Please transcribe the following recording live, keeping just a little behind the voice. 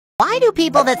Why do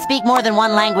people that speak more than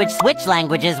one language switch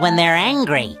languages when they're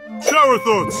angry? Shower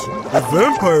thoughts. If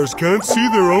vampires can't see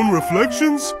their own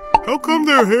reflections, how come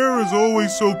their hair is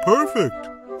always so perfect?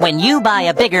 When you buy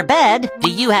a bigger bed, do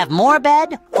you have more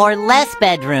bed or less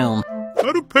bedroom?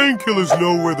 How do painkillers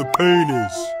know where the pain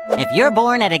is? If you're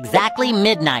born at exactly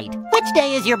midnight, which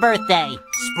day is your birthday?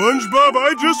 SpongeBob,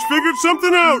 I just figured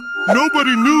something out.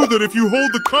 Nobody knew that if you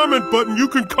hold the comment button, you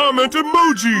can comment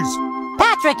emojis.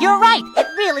 Patrick, you're right. It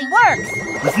really works.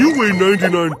 If you weigh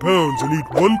 99 pounds and eat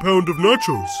 1 pound of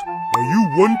nachos, are you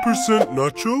 1%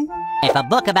 nacho? If a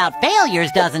book about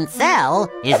failures doesn't sell,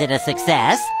 is it a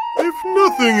success? If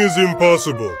nothing is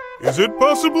impossible, is it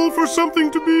possible for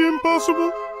something to be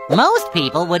impossible? Most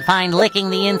people would find licking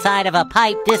the inside of a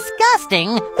pipe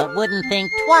disgusting, but wouldn't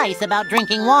think twice about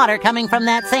drinking water coming from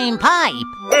that same pipe.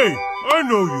 Hey, I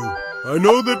know you. I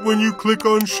know that when you click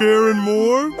on share and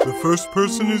more, the first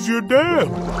person is your dad.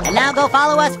 And now go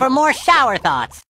follow us for more shower thoughts.